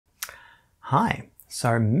Hi,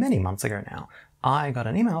 so many months ago now, I got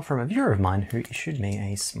an email from a viewer of mine who issued me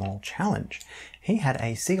a small challenge. He had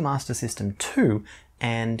a Sega Master System 2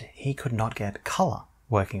 and he could not get colour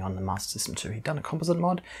working on the Master System 2. He'd done a composite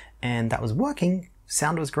mod and that was working,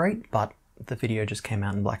 sound was great, but the video just came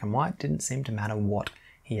out in black and white. Didn't seem to matter what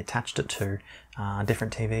he attached it to,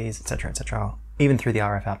 different TVs, etc, even through the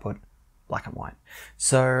RF output, black and white.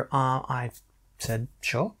 So I said,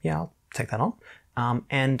 sure, yeah, I'll take that on.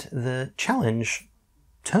 And the challenge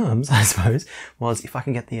terms, I suppose, was if I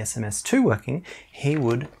can get the SMS2 working, he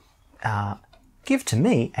would give to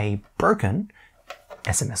me a broken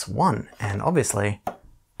SMS1. And obviously,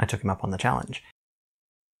 I took him up on the challenge.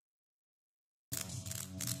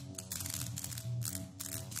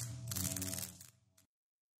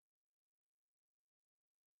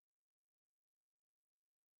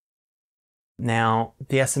 Now,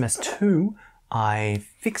 the SMS2, I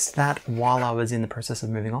fixed that while I was in the process of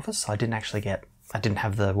moving office, so I didn't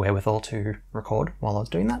have the wherewithal to record while I was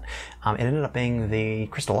doing that. It ended up being the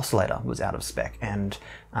crystal oscillator was out of spec, and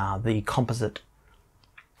the composite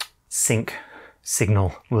sync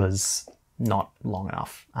signal was not long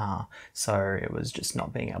enough. So it was just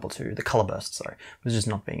not being able to, the color burst, sorry, was just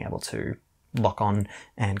not being able to lock on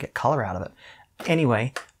and get color out of it.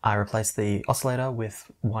 Anyway, I replaced the oscillator with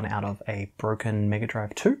one out of a broken Mega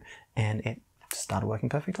Drive 2, and it started working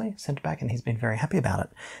perfectly, sent it back, and he's been very happy about it.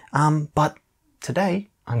 But today,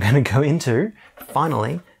 I'm going to go into,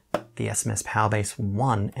 finally, the SMS Powerbase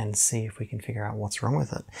 1 and see if we can figure out what's wrong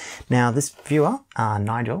with it. Now, this viewer,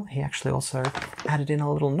 Nigel, he actually also added in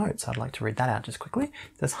a little note, so I'd like to read that out just quickly.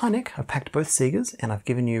 It says, "Hi Nick, I've packed both Segas and I've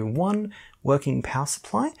given you one working power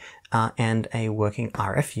supply and a working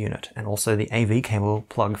RF unit, and also the AV cable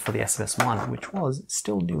plug for the SMS1, which was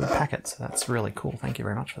still new in packet, so that's really cool. Thank you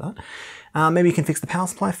very much for that. Maybe you can fix the power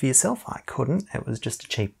supply for yourself." I couldn't. It was just a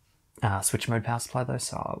cheap switch mode power supply though,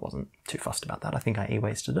 so I wasn't too fussed about that. I think I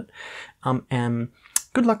e-wasted it. And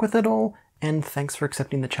good luck with it all, and thanks for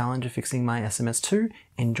accepting the challenge of fixing my SMS2.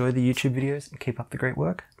 Enjoy the YouTube videos and keep up the great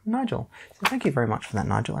work, Nigel. So thank you very much for that,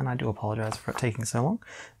 Nigel, and I do apologise for it taking so long.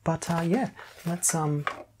 But yeah, let's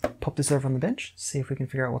pop this over on the bench, see if we can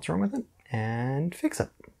figure out what's wrong with it, and fix it.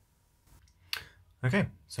 Okay,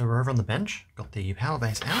 so we're over on the bench, got the power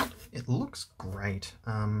base out. It looks great.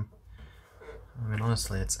 I mean,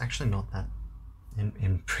 honestly, it's actually not that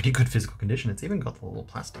in pretty good physical condition. It's even got the little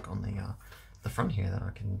plastic on the front here that I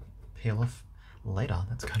can peel off later.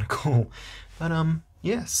 That's kind of cool. But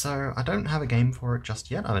yeah, so I don't have a game for it just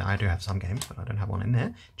yet. I mean, I do have some games, but I don't have one in there.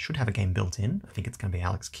 It should have a game built in. I think it's going to be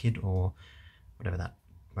Alex Kidd or whatever that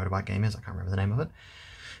motorbike game is. I can't remember the name of it.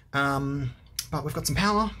 But we've got some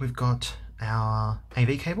power. We've got our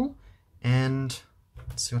AV cable, and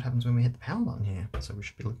let's see what happens when we hit the power button here. So we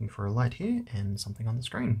should be looking for a light here and something on the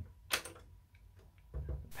screen.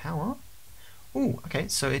 Power. Oh, okay,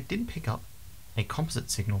 so it did pick up a composite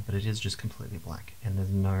signal, but it is just completely black, and there's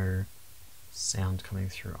no sound coming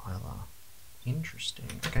through either. Interesting.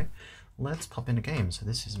 Okay, let's pop in a game. So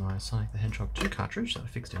this is my Sonic the Hedgehog 2 cartridge that I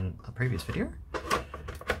fixed in a previous video,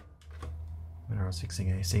 when I was fixing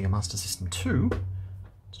a Sega Master System 2.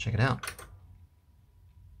 Let's check it out.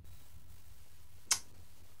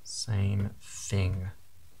 Same thing.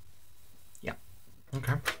 Yep.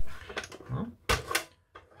 Okay. Well,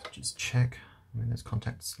 just check. I mean, those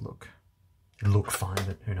contacts look fine,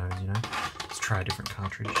 but who knows, you know. Let's try a different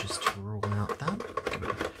cartridge just to rule out that. Give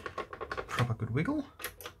it a proper good wiggle.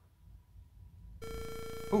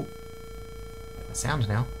 Oh, the sound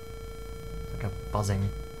now. It's like a buzzing.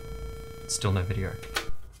 Still no video.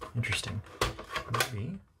 Interesting.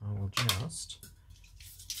 Maybe I will just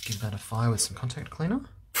give that a fire with some contact cleaner.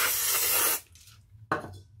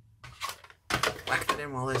 Whack that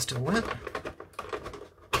in while they're still wet.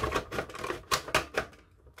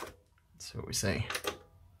 Let's see what we see.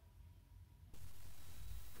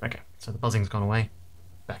 Okay, so the buzzing's gone away.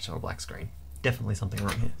 Back to a black screen. Definitely something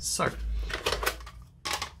wrong here. So,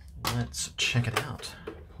 let's check it out.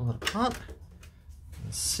 Pull it apart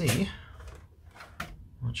and see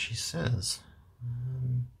what she says.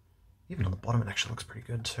 Even on the bottom it actually looks pretty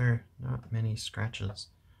good too. Not many scratches.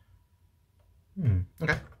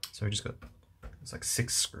 Okay, so we just got, it's like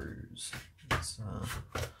 6 screws. Let's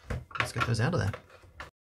get those out of there.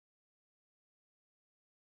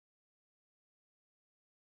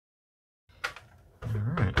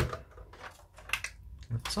 Alright.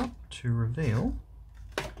 Lifts up to reveal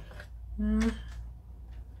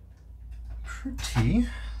pretty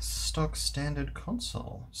stock standard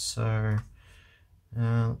console. So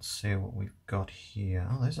let's see what we've got here.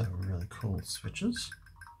 Oh, those are really cool switches.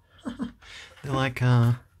 They're like,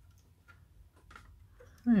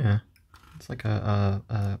 yeah, It's like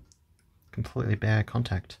a completely bare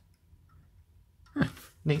contact. Huh,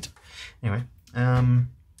 neat. Anyway, got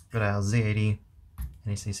our Z80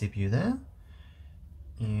 NEC CPU there.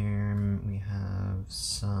 And we have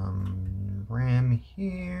some RAM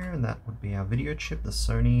here. That would be our video chip, the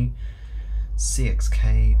Sony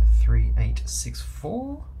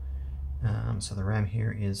CXK3864. So the RAM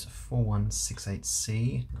here is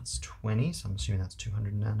 4168C. That's 20, so I'm assuming that's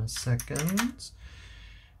 200 nanoseconds.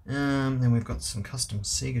 Then we've got some custom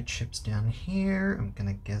Sega chips down here. I'm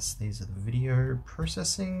gonna guess these are the video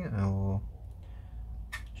processing or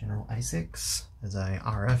general ASICs. There's a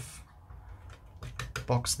RF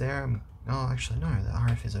box there. Oh, actually no, the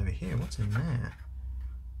RF is over here. What's in there?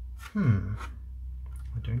 I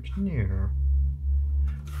don't know.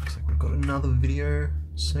 Looks like we've got another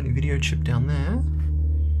Sony video chip down there.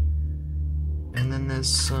 And then there's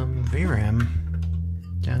some VRAM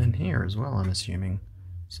down in here as well, I'm assuming.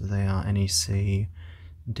 So they are NEC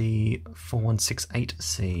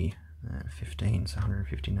D4168C, 15, so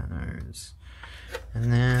 150 nanos.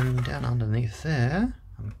 And then down underneath there,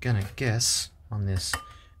 I'm gonna guess on this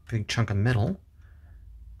big chunk of metal,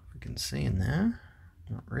 if we can see in there,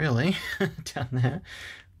 not really, down there,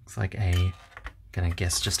 looks like gonna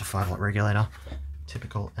guess just a 5-watt regulator,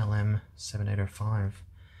 typical LM7805.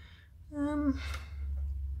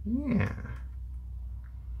 Yeah,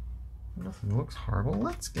 nothing looks horrible.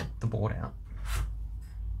 Let's get the board out.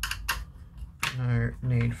 No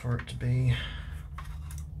need for it to be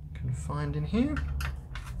confined in here.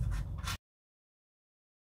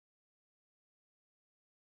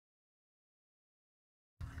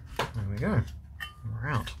 There we go. We're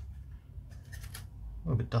out. A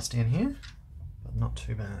little bit dusty in here, but not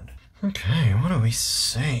too bad. Okay, what do we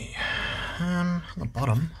see? On the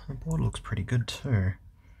bottom, the board looks pretty good too.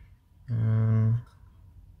 No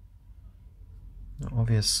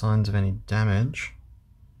obvious signs of any damage.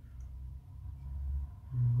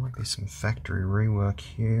 Might be some factory rework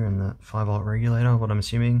here in that 5-volt regulator, what I'm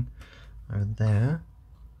assuming over there.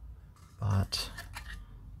 But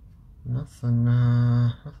nothing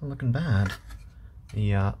looking bad.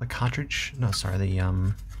 The cartridge, no, sorry, the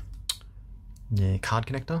card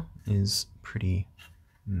connector is pretty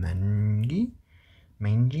mangy,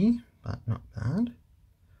 but not bad.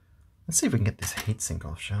 Let's see if we can get this heatsink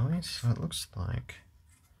off, shall we? So it looks like,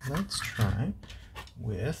 let's try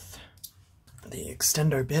with the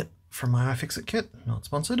extendo bit from my iFixit kit, not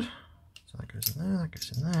sponsored. So that goes in there, that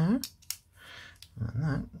goes in there, and then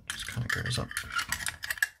that just kind of goes up.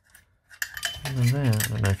 And then there, I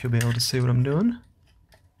don't know if you'll be able to see what I'm doing.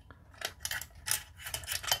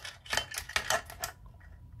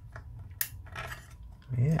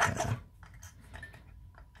 Yeah.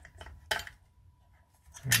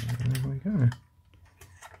 And there we go.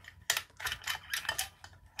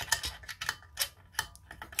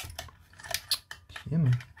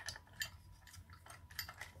 Yummy.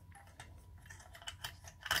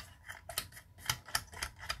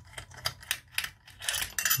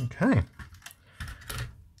 Okay.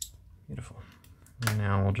 Beautiful. And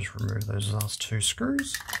now we'll just remove those last 2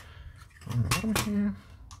 screws on the bottom here.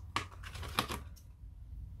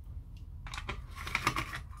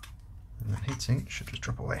 And that heatsink should just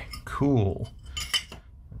drop away. Cool.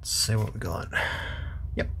 Let's see what we got.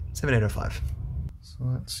 Yep, 7805. So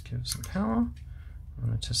let's give some power. I'm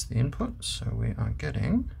going to test the input. So we are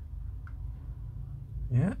getting,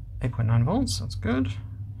 yeah, 8.9 volts. That's good.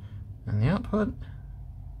 And the output,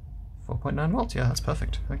 4.9 volts. Yeah, that's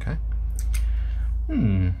perfect. Okay.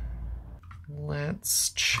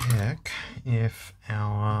 Let's check if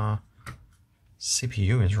our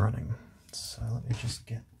CPU is running. So let me just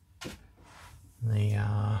get the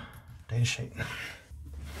datasheet.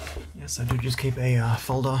 Yes, I do just keep a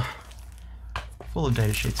folder full of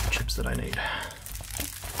datasheets for chips that I need.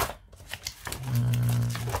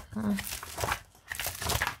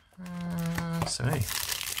 So hey.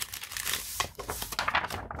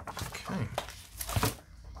 Okay.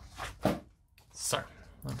 So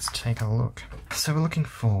let's take a look. So we're looking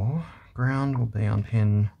for ground will be on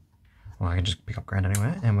pin, well, I can just pick up ground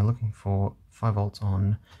anywhere, and we're looking for 5 volts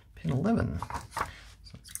on pin 11. So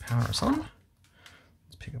let's power us on.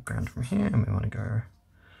 Let's pick up ground from here, and we want to go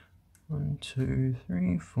 1, 2,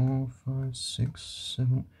 3, 4, 5, 6,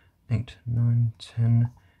 7, 8, 9, 10,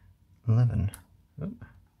 11. Oop.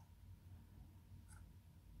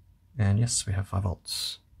 And yes, we have 5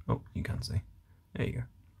 volts. Oh, you can't see. There you go.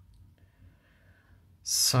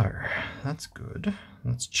 So, that's good.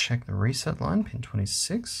 Let's check the reset line, pin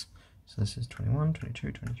 26. So this is 21,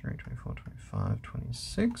 22, 23, 24, 25,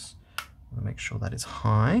 26. We'll make sure that is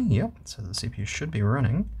high. Yep, so the CPU should be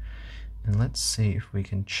running. And let's see if we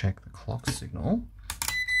can check the clock signal.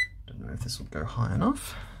 Don't know if this will go high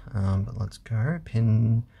enough, but let's go.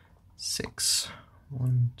 Pin 6.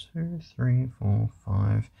 1, 2, 3, 4,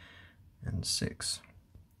 5, and 6.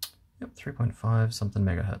 Yep, 3.5 something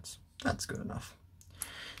megahertz. That's good enough.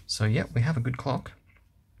 So yep, we have a good clock.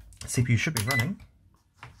 CPU should be running.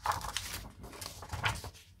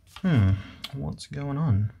 What's going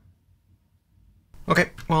on?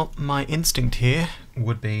 Okay, well, my instinct here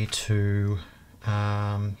would be to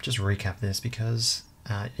just recap this because,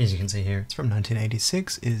 as you can see here, it's from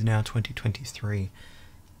 1986, it is now 2023.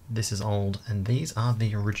 This is old, and these are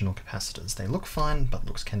the original capacitors. They look fine, but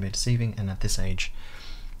looks can be deceiving, and at this age,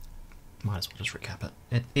 might as well just recap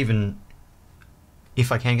it. Even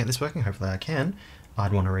if I can get this working, hopefully I can,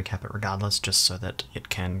 I'd want to recap it regardless, just so that it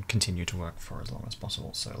can continue to work for as long as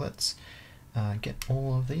possible. So let's get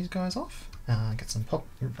all of these guys off, get some pop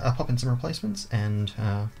in some replacements, and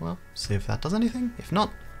well, see if that does anything. If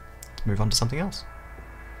not, let's move on to something else.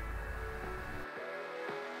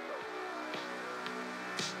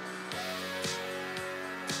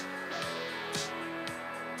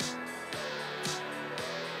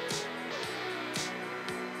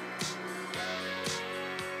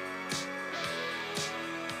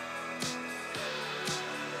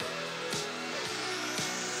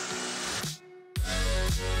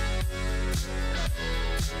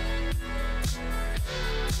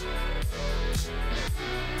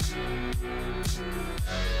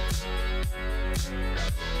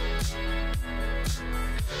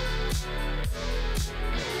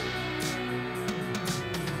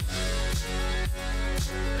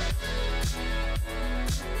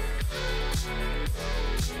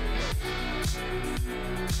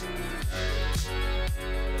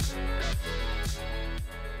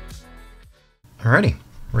 Alrighty,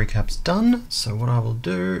 recap's done. So what I will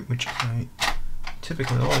do, which I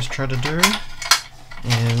typically always try to do,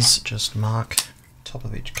 is just mark top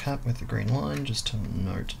of each cap with the green line, just to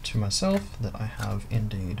note to myself that I have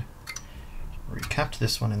indeed recapped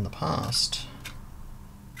this one in the past.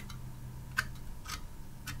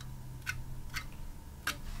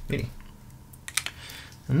 Beauty.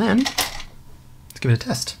 And then, let's give it a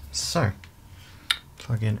test. So,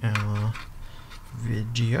 plug in our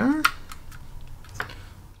video.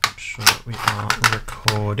 Make sure that we are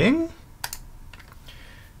recording.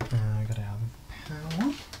 Gotta have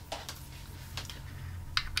power.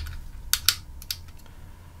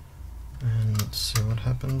 And let's see what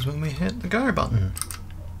happens when we hit the go button.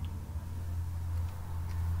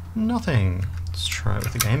 Nothing. Let's try it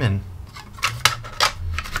with the game in.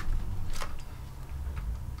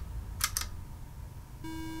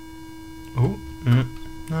 Oh, no,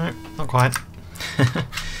 not quite.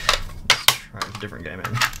 Let's try a different game in.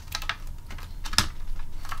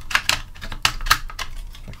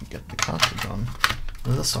 If I can get the cartridge on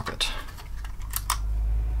the socket.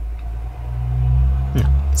 No,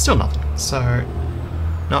 still nothing. So,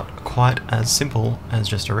 not quite as simple as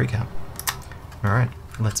just a recap. Alright,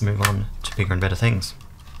 let's move on to bigger and better things.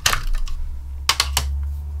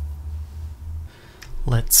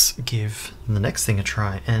 Let's give the next thing a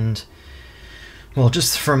try, and well,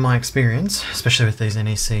 just from my experience, especially with these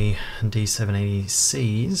NEC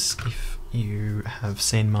D780Cs, if you have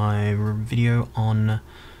seen my video on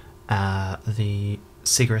the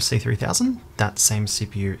Sega SC3000, that same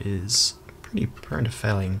CPU is pretty prone to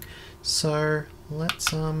failing. So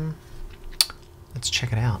let's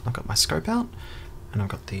check it out. I've got my scope out, and I've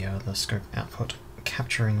got the scope output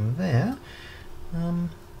capturing there.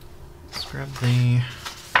 Let's grab the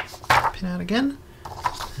pin out again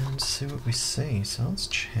and see what we see. So let's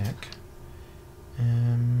check.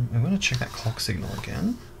 I'm going to check that clock signal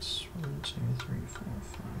again. It's 1, 2, 3, 4,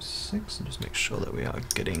 5, 6, and just make sure that we are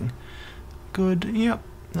getting good. Yep,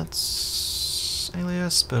 that's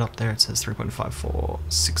alias, but up there it says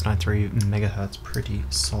 3.54693 megahertz pretty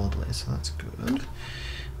solidly, so that's good.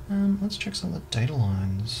 Let's check some of the data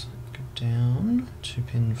lines. Go down to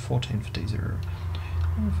pin 14 for D0.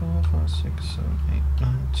 4, 5, 6, 7, 8,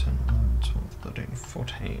 9, 10, 11, 12, 13,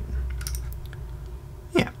 14.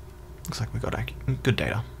 Yeah, looks like we got good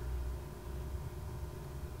data.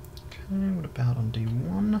 Okay, what about on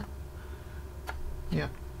D1? Yeah.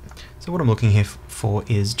 So what I'm looking here for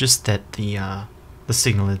is just that the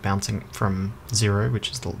signal is bouncing from 0,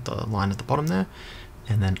 which is the line at the bottom there,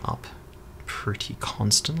 and then up pretty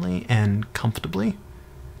constantly and comfortably.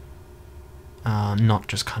 Not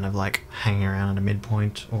just kind of like hanging around at a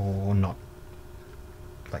midpoint, or not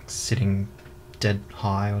like sitting dead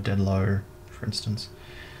high or dead low, for instance.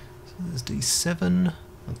 So there's D7,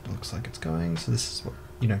 that looks like it's going, so this is what,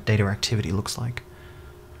 data activity looks like.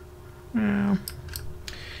 Yeah.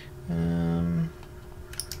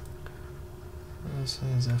 So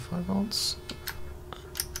is there 5 volts?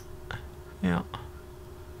 Yeah.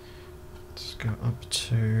 Let's go up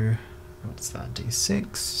to, what's that,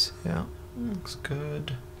 D6? Yeah, looks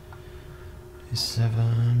good.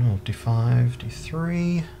 D7, or D5,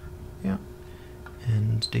 D3, yeah,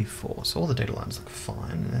 and D4. So all the data lines look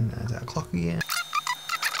fine, and there's our clock again.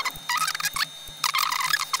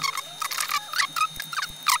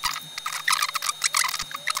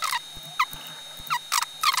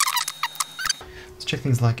 Let's check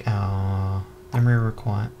things like our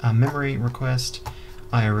memory request,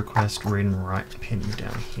 IO request, read and write pin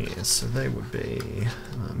down here. So they would be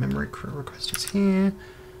memory request is here.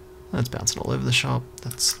 That's bouncing all over the shop.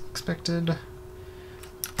 That's expected.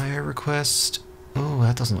 IO request. Oh,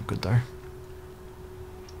 that doesn't look good though.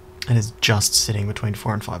 It is just sitting between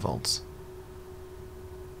 4 and 5 volts.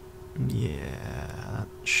 Yeah, that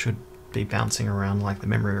should be bouncing around like the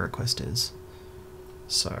memory request is.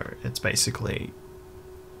 So it's basically,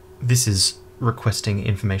 this is requesting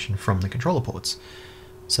information from the controller ports.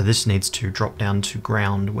 So this needs to drop down to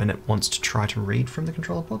ground when it wants to try to read from the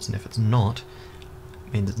controller ports, and if it's not,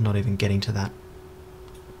 it means it's not even getting to that,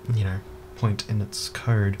 you know, point in its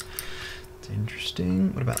code. It's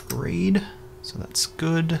interesting. What about read? So that's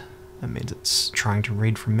good. That means it's trying to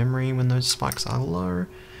read from memory when those spikes are low.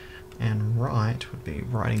 And write would be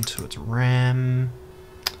writing to its RAM.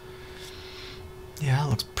 Yeah, that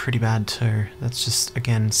looks pretty bad too. That's just,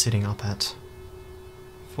 again, sitting up at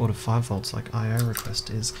 4 to 5 volts like IO request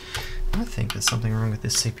is. I think there's something wrong with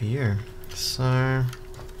this CPU. So,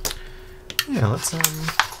 yeah, let's, I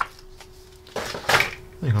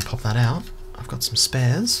think I'll pop that out. I've got some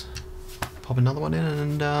spares. Pop another one in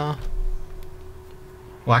and, well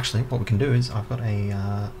actually, what we can do is I've got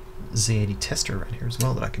a Z80 tester around here as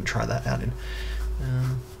well that I can try that out in.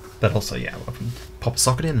 But also, yeah, I can pop a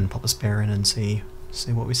socket in and pop a spare in and see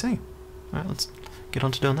what we see. Alright, let's get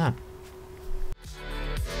on to doing that.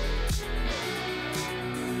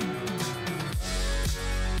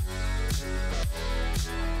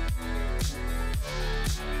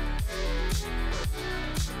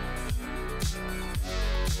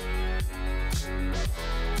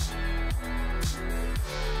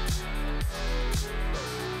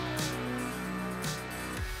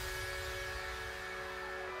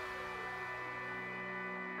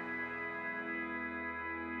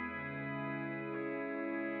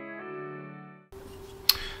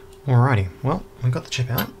 Alrighty, well, we've got the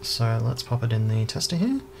chip out, so let's pop it in the tester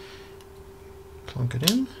here. Plonk it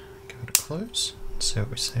in, give it a close, see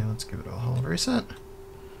what we see. Let's give it a hard reset.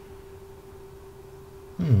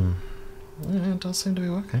 Yeah, it does seem to be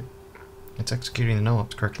working. It's executing the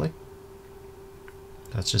no-ops correctly.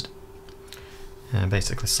 That's just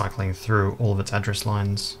basically cycling through all of its address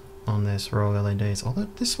lines on this row of LEDs, although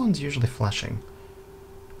this one's usually flashing.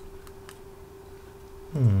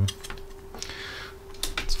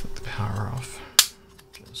 Power off.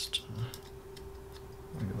 Just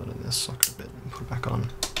move it in this socket a bit and put it back on.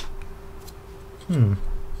 Yeah,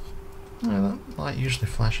 that light usually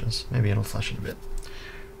flashes. Maybe it'll flash it a bit.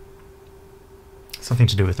 Something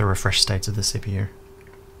to do with the refresh states of the CPU.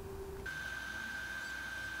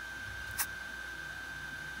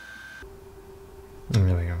 There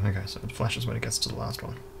we go. Okay, so it flashes when it gets to the last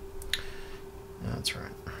one. That's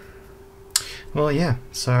right. Well, yeah,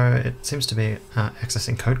 so it seems to be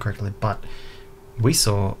accessing code correctly, but we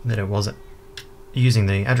saw that it wasn't using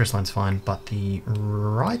the address lines fine, but the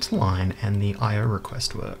write line and the IO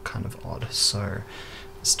request were kind of odd. So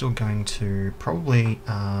still going to probably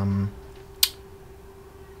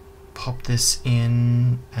pop this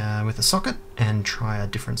in with a socket and try a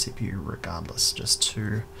different CPU regardless, just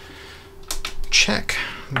to check,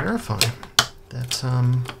 verify that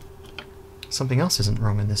something else isn't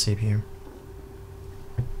wrong in the CPU.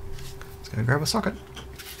 Go grab a socket.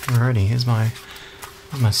 Alrighty, here's my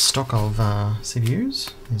stock of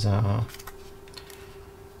CPUs. These are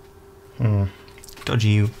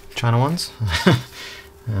dodgy China ones.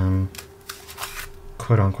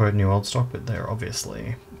 Quote unquote new old stock, but they're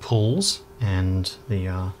obviously pulls, and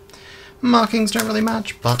the markings don't really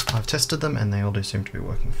match, but I've tested them and they all do seem to be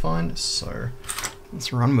working fine, so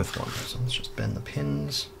let's run with one. So let's just bend the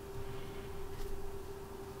pins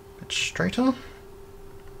a bit straighter.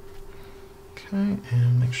 Okay,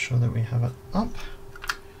 and make sure that we have it up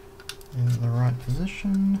in the right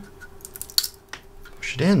position.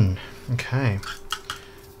 Push it in. Okay.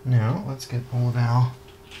 Now let's get all of our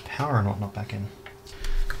power and whatnot back in.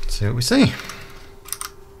 Let's see what we see.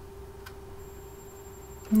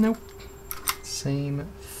 Nope. Same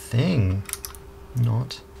thing.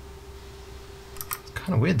 Not. It's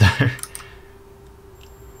kind of weird though.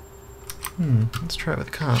 Let's try it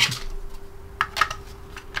with cart.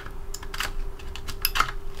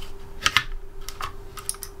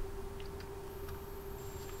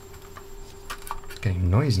 It's getting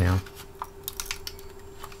noise now.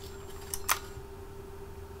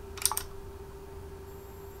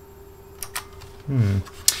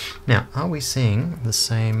 Now, are we seeing the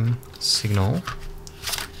same signal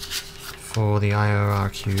for the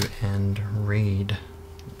IORQ and read?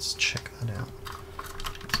 Let's check that out.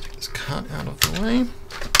 Let's take this cart out of the way.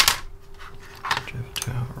 Go over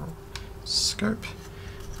to our scope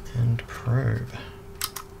and probe.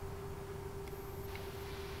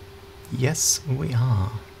 Yes, we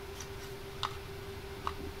are.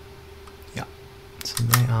 Yeah, so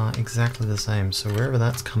they are exactly the same. So wherever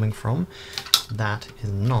that's coming from, that is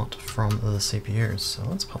not from the CPU. So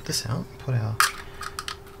let's pop this out and put our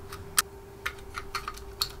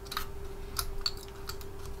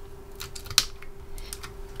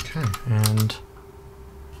okay, and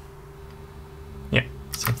yeah,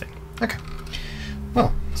 same thing. Okay.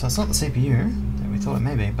 Well, so it's not the CPU that we thought it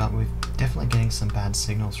may be, but we're definitely getting some bad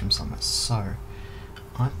signals from somewhere. So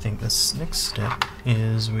I think this next step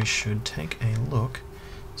is we should take a look,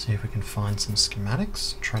 see if we can find some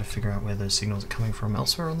schematics, try to figure out where those signals are coming from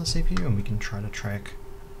elsewhere on the CPU, and we can try to track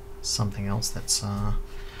something else that's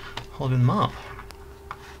holding them up.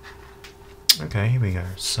 Okay, here we go.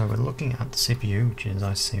 So we're looking at the CPU, which is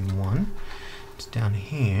IC1. It's down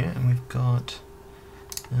here, and we've got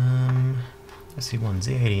IC1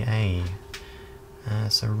 Z80A.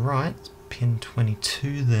 So right, pin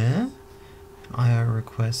 22 there. IO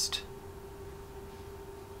request.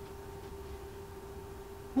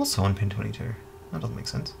 Also on pin 22. That doesn't make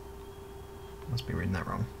sense. Must be reading that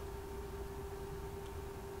wrong.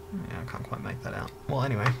 Yeah, I can't quite make that out. Well,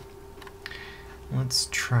 anyway, let's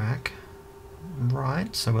track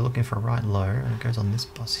right. So we're looking for right low, and it goes on this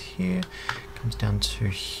bus here, comes down to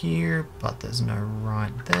here, but there's no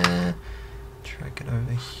right there. Track it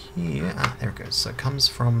over here. Ah, there it goes. So it comes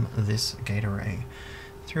from this gate array.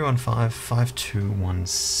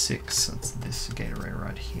 3155216. That's this gate array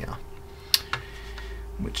right here.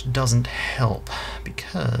 Which doesn't help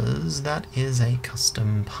because that is a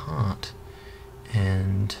custom part,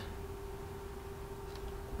 and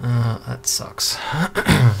that sucks.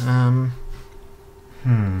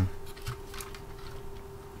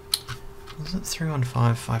 Is it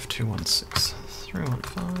 3155216?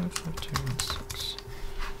 3155216.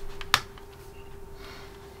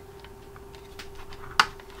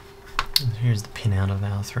 And here's the pin out of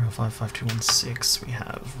our 3055216. We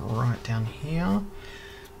have right down here.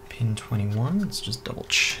 Pin 21, let's just double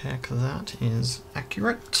check that is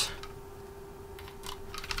accurate.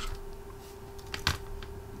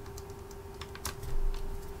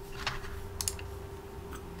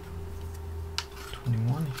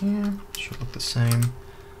 Here should look the same.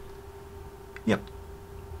 Yep.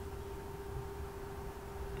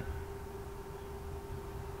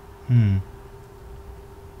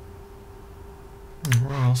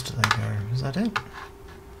 Where else do they go? Is that it?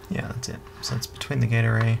 Yeah, that's it. So it's between the gate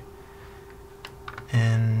array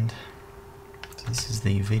and so this is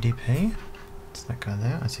the VDP. It's that guy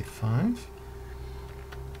there. I see 5.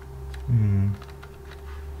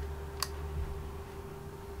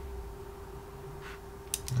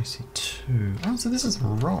 I see 2. Oh, so this is a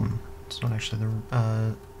ROM. It's not actually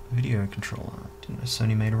the video controller. I didn't know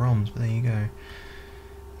Sony made ROMs, but there you go.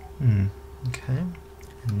 Okay.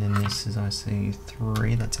 And then this is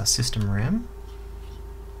IC3, that's our system RAM.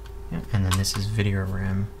 Yeah, and then this is video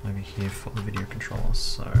RAM over here for the video controller,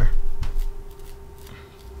 so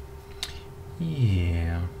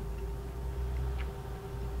yeah.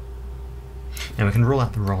 And we can rule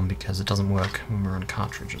out the ROM because it doesn't work when we're on a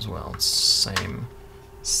cartridge as well. It's same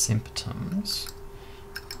symptoms.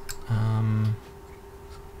 I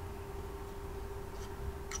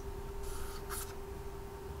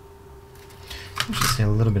just see a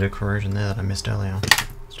little bit of corrosion there that I missed earlier.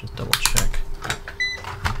 Let's just double check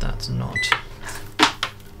that that's not a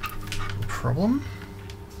problem.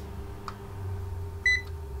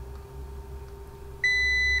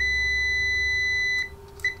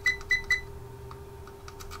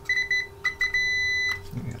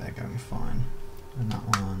 Yeah, they're going fine. And that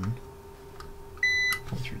one,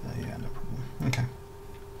 pull through there, yeah, no problem. Okay.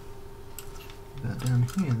 That down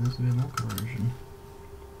here, there's a bit more corrosion.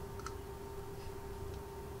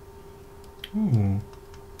 Ooh.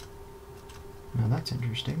 Now that's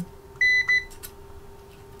interesting.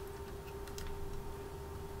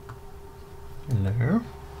 Hello.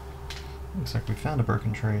 Looks like we found a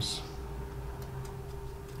broken trace.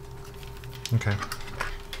 Okay.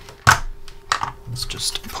 let's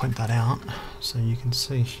just point that out so you can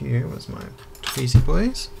see here. Where's my tweezy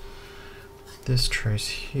boys? This trace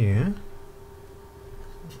here,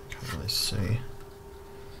 can't really see,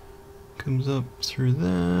 comes up through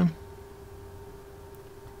there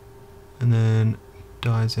and then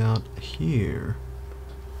dies out here.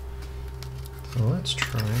 So let's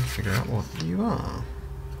try and figure out what you are.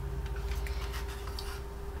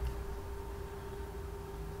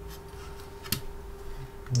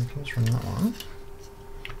 And it comes from that one,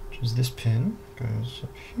 which is this pin, goes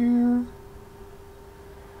up here.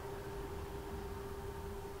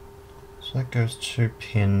 So that goes to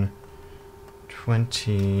pin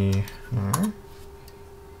 20, no,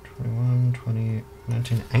 21, 20,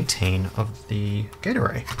 19, 18 of the gate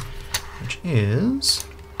array, which is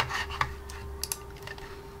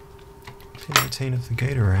pin 18 of the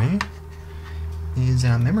gate array is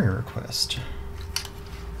our memory request.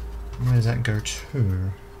 Where does that go to?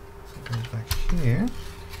 It goes back here,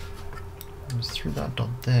 goes through that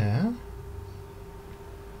dot there.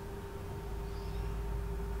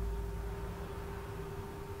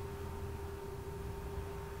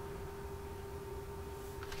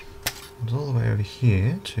 Goes all the way over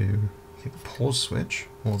here to the pause switch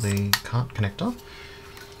or the cart connector,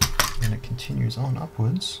 and it continues on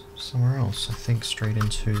upwards somewhere else, I think straight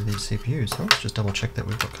into the CPU. So let's just double check that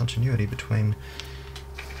we've got continuity between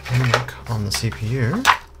NMAC on the CPU,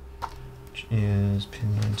 which is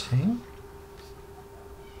pin 19,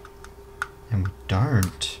 and we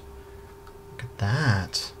don't. Look at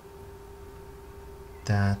that.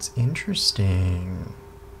 That's interesting.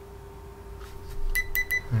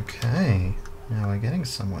 Okay, now we're getting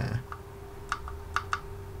somewhere.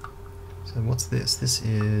 So what's this? This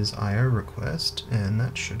is IO request, and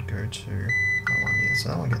that should go to that one here. So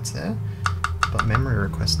that one gets there, but memory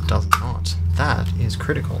request does not. That is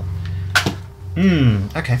critical.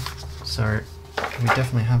 Okay, so we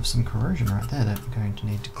definitely have some corrosion right there that we're going to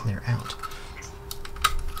need to clear out.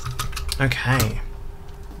 Okay,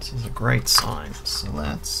 this is a great sign. So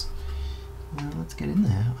let's get in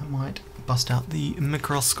there. I might bust out the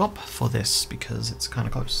microscope for this because it's kind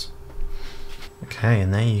of close. Okay,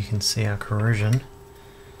 and there you can see our corrosion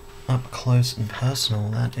up close and personal.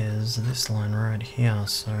 That is this line right here.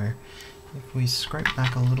 So if we scrape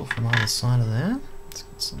back a little from either side of there, let's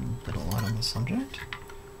get some bit of light on the subject.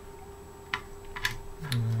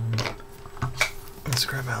 Let's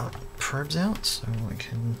grab our probes out so we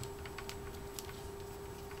can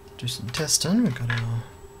do some testing. We've got our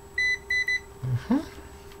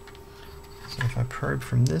So if I probe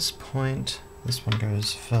from this point, this one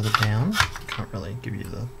goes further down. Can't really give you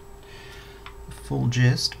the full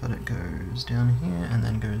gist, but it goes down here and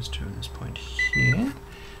then goes to this point here,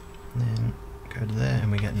 and then go to there,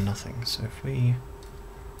 and we get nothing. So if we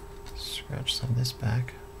scratch some of this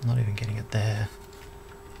back, I'm not even getting it there.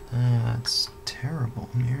 That's terrible,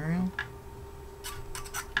 Muriel.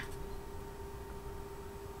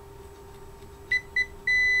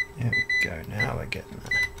 There we go, now we're getting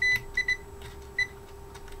there.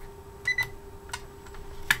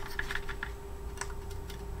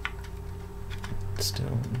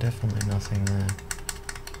 Still definitely nothing there.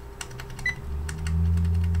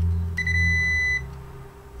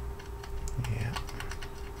 Yeah.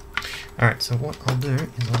 Alright, so what I'll do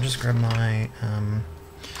is I'll just grab my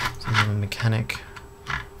sort of a mechanic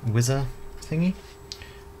whizzer thingy,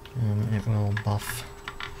 and it will buff.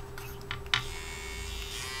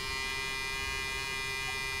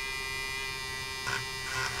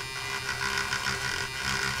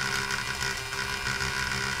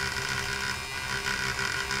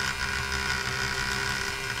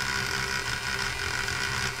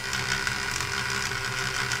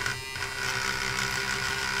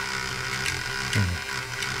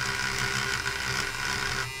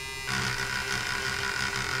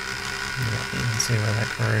 You can see where that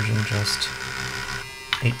corrosion just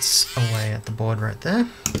eats away at the board right there.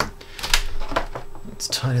 Let's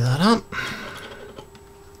tidy that up.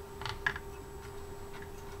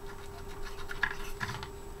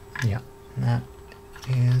 Yeah, that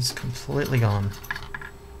is completely gone.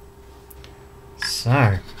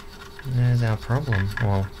 So, there's our problem.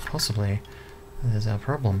 Well, possibly there's our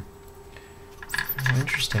problem. Oh,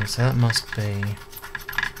 interesting, so that must be,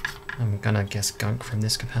 I'm gonna guess gunk from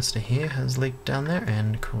this capacitor here has leaked down there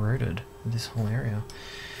and corroded this whole area.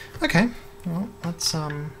 Okay, well, let's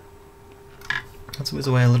whiz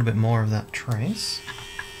away a little bit more of that trace.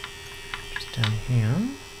 Just down here.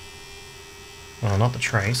 Well, not the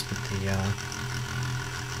trace, but the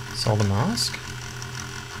solder mask.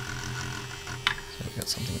 So we've got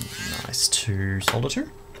something nice to solder to.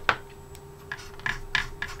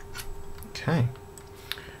 Okay.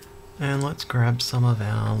 And let's grab some of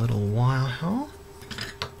our little wire hull.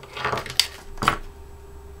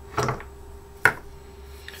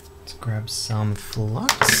 Let's grab some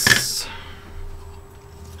flux.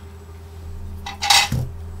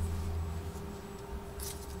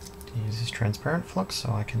 Use this transparent flux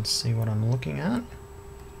so I can see what I'm looking at.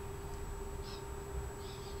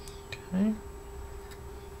 Okay.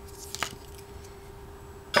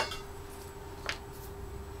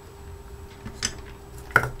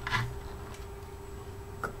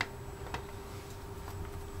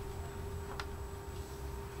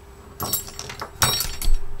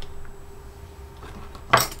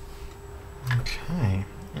 Okay,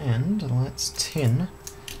 and let's tin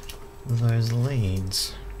those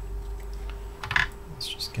leads. Let's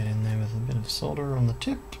just get in there with a bit of solder on the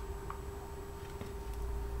tip.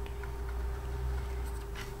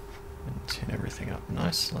 And tin everything up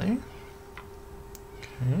nicely.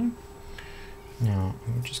 Okay. Now,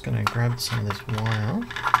 I'm just going to grab some of this wire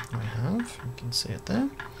I have. You can see it there.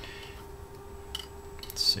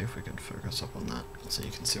 Let's see if we can focus up on that so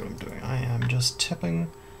you can see what I'm doing. I am just tipping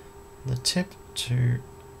the tip to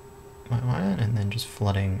my iron and then just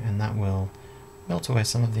flooding, and that will melt away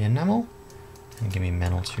some of the enamel and give me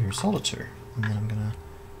metal to solder to. And then I'm going to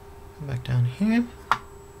come back down here,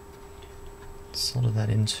 solder that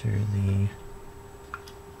into the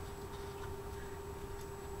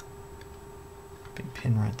big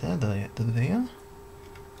pin right there, the via.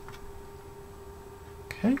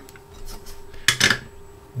 Okay.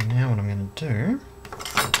 Now what I'm going to do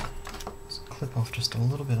is clip off just a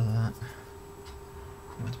little bit of that.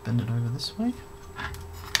 Let's bend it over this way.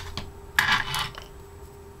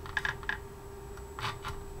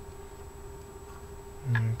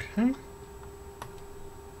 Okay.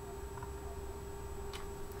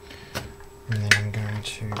 And then I'm going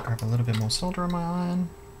to grab a little bit more solder on my iron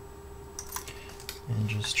and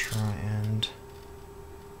just try and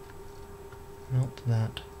melt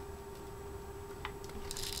that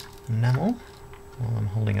enamel while I'm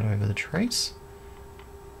holding it over the trace,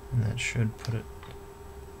 and that should put it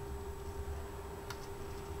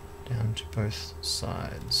down to both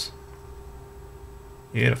sides.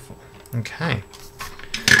 Beautiful. Okay.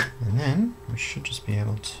 And then we should just be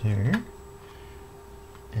able to,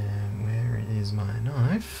 where is my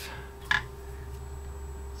knife?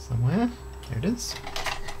 Somewhere. There it is.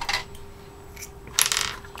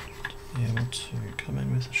 Be able to come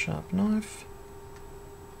in with a sharp knife.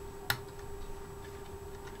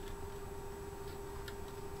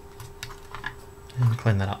 And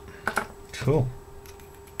clean that up. Cool.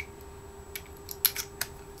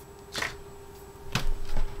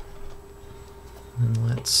 And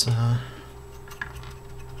let's get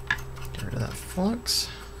rid of that flux.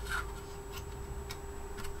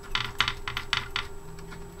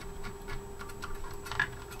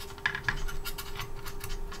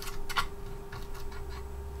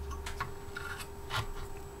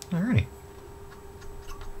 Alrighty.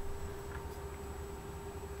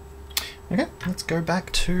 Okay, let's go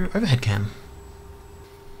back to overhead cam.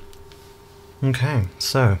 Okay,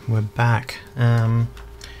 so we're back.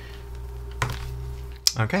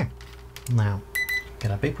 Okay, now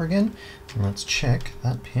get our beeper again, and let's check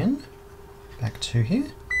that pin back to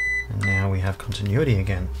here, and now we have continuity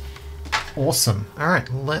again. Awesome.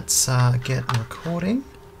 Alright, let's get recording,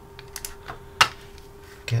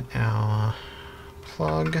 get our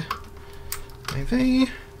plug AV,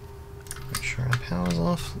 make sure our power's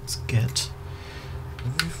off, let's get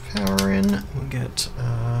power in, we'll get,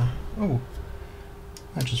 oh,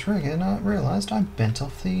 I just realised I bent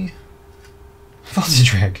off the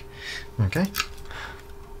voltage reg. Okay,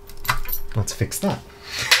 let's fix that.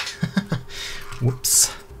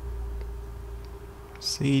 Whoops.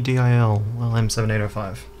 CDIL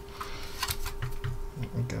LM7805.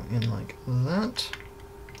 We'll go in like that.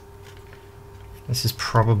 This is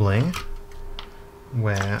probably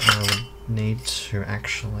where I would need to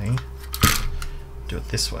actually do it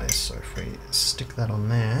this way. So if we stick that on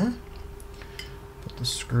there, put the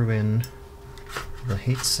screw in the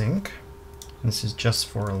heatsink. This is just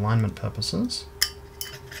for alignment purposes,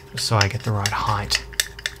 just so I get the right height.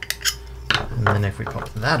 And then if we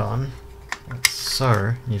pop that on, like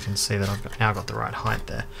so, you can see that I've now got the right height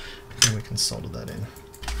there, and we can solder that in.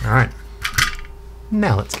 Alright,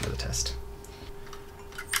 now let's give it a test.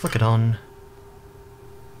 Flick it on,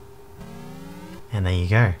 and there you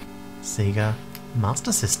go, Sega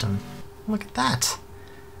Master System. Look at that.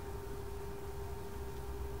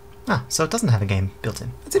 Ah, so it doesn't have a game built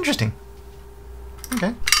in. That's interesting.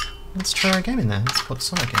 Okay, let's try a game in there. Let's put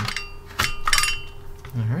Sonic in.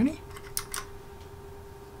 Alrighty.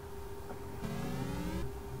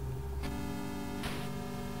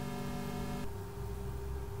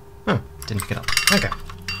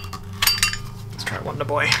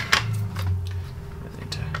 boy. I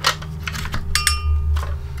need to...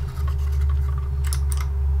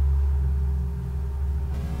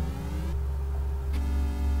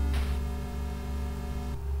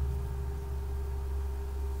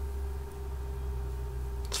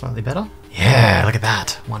 Slightly better? Yeah, look at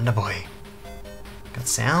that. Wonder boy. Got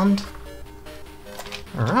sound.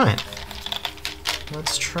 Alright.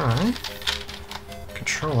 Let's try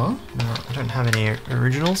controller. Now, I don't have any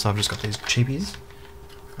originals, so I've just got these cheapies.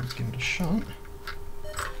 Let's give it a shot.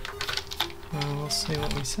 We'll see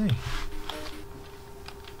what we see.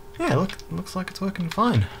 Yeah, look, looks like it's working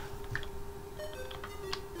fine.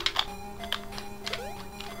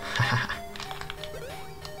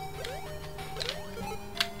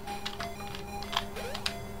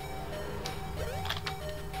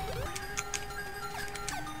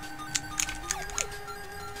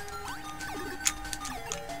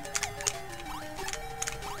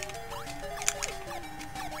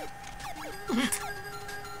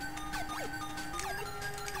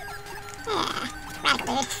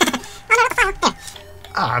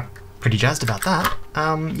 Pretty jazzed about that.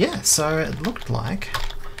 Yeah, so it looked like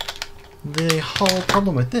the whole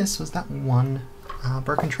problem with this was that one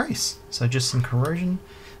broken trace. So just some corrosion.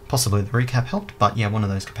 Possibly the recap helped, but yeah, one of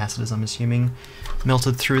those capacitors, I'm assuming,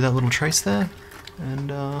 melted through that little trace there. And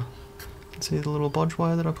see the little bodge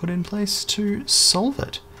wire that I put in place to solve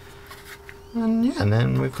it. And yeah, and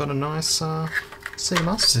then we've got a nice Sega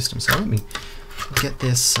Master System. So let me get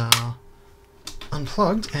this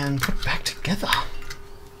unplugged and put it back together.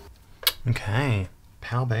 Okay,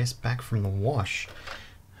 power base back from the wash,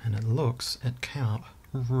 and it came up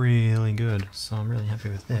really good, so I'm really happy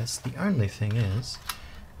with this. The only thing is,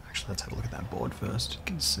 actually let's have a look at that board first. You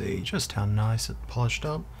can see just how nice it polished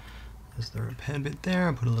up. There's the repair bit there,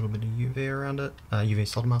 I put a little bit of UV around it, UV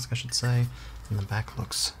solder mask I should say, and the back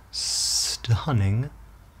looks stunning.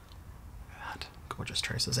 That gorgeous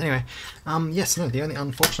traces. Anyway, yes, no, the only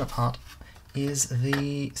unfortunate part is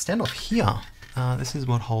the standoff here. This is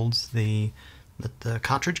what holds the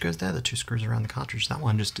cartridge goes there, the two screws around the cartridge. That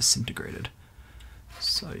one just disintegrated.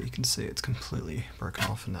 So you can see it's completely broken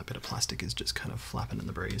off and that bit of plastic is just kind of flapping in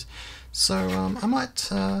the breeze. So I might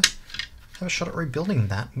have a shot at rebuilding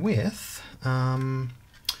that with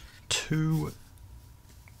two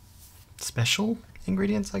special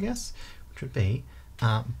ingredients, I guess, which would be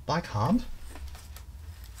bicarb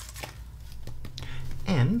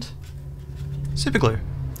and superglue.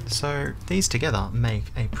 So these together make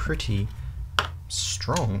a pretty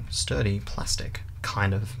strong, sturdy plastic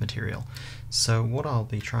kind of material. So what I'll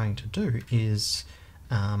be trying to do is,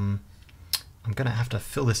 I'm going to have to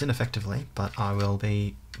fill this in effectively, but I will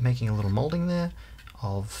be making a little molding there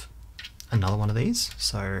of another one of these.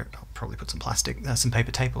 So I'll probably put some plastic, some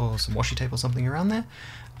paper tape or some washi tape or something around there.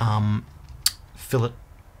 Fill it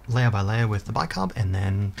layer by layer with the bicarb and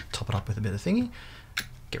then top it up with a bit of thingy.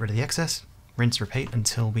 Get rid of the excess. Rinse, repeat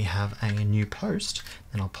until we have a new post.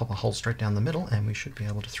 Then I'll pop a hole straight down the middle and we should be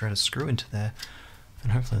able to thread a screw into there,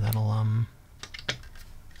 and hopefully that'll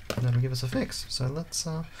give us a fix. So let's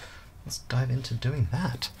dive into doing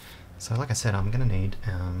that. So like I said, I'm gonna need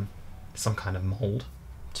some kind of mold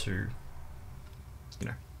to, you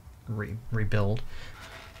know, rebuild.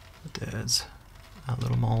 There's a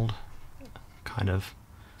little mold, kind of,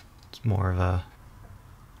 it's more of a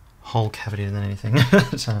hole cavity than anything.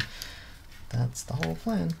 So that's the whole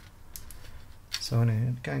plan. So what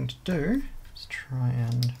I'm going to do is try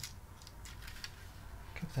and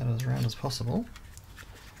get that as round as possible.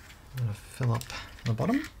 I'm going to fill up the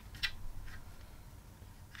bottom.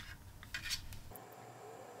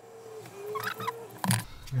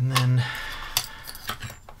 And then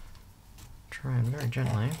try and very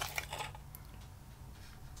gently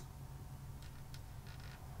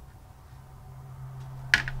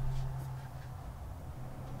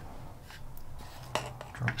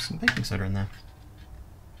drop some baking soda in there.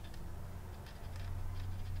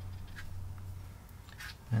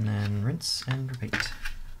 And then rinse and repeat.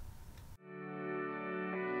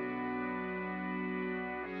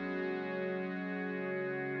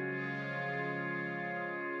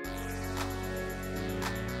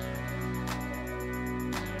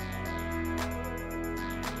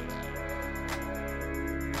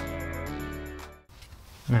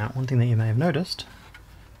 Now, one thing that you may have noticed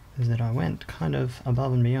is that I went kind of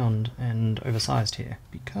above and beyond and oversized here,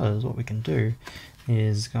 because what we can do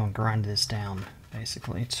is go and grind this down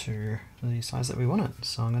basically to the size that we want it.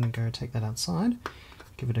 So I'm going to go take that outside,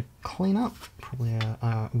 give it a clean up, probably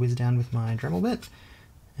a whiz down with my Dremel bit,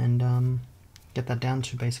 and get that down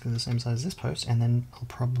to basically the same size as this post, and then I'll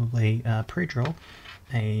probably pre-drill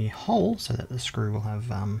a hole so that the screw will have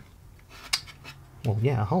well,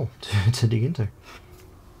 yeah, a hole to dig into.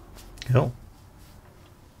 Cool.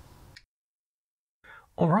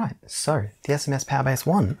 Alright, so the SMS Powerbase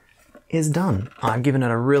 1 is done. I've given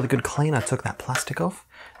it a really good clean. I took that plastic off,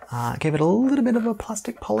 gave it a little bit of a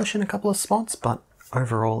plastic polish in a couple of spots, but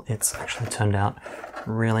overall it's actually turned out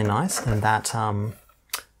really nice. And that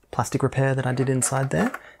plastic repair that I did inside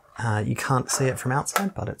there, you can't see it from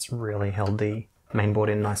outside, but it's really held the mainboard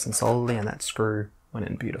in nice and solidly, and that screw went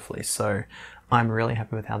in beautifully. So I'm really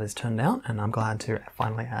happy with how this turned out, and I'm glad to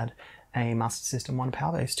finally add a Master System 1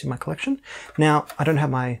 Powerbase to my collection. Now, I don't have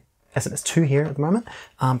my SMS 2 here at the moment,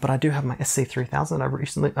 but I do have my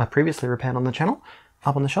SC3000 that I've previously repaired on the channel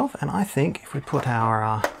up on the shelf, and I think if we put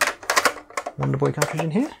our Wonder Boy cartridge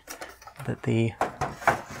in here, that the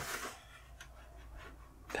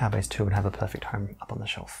Powerbase 2 would have a perfect home up on the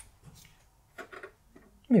shelf.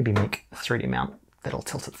 Maybe make a 3D mount that'll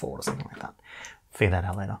tilt it forward or something like that. Figure that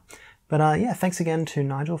out later. But yeah, thanks again to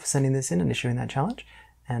Nigel for sending this in and issuing that challenge,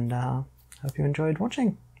 and I hope you enjoyed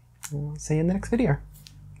watching. I'll see you in the next video.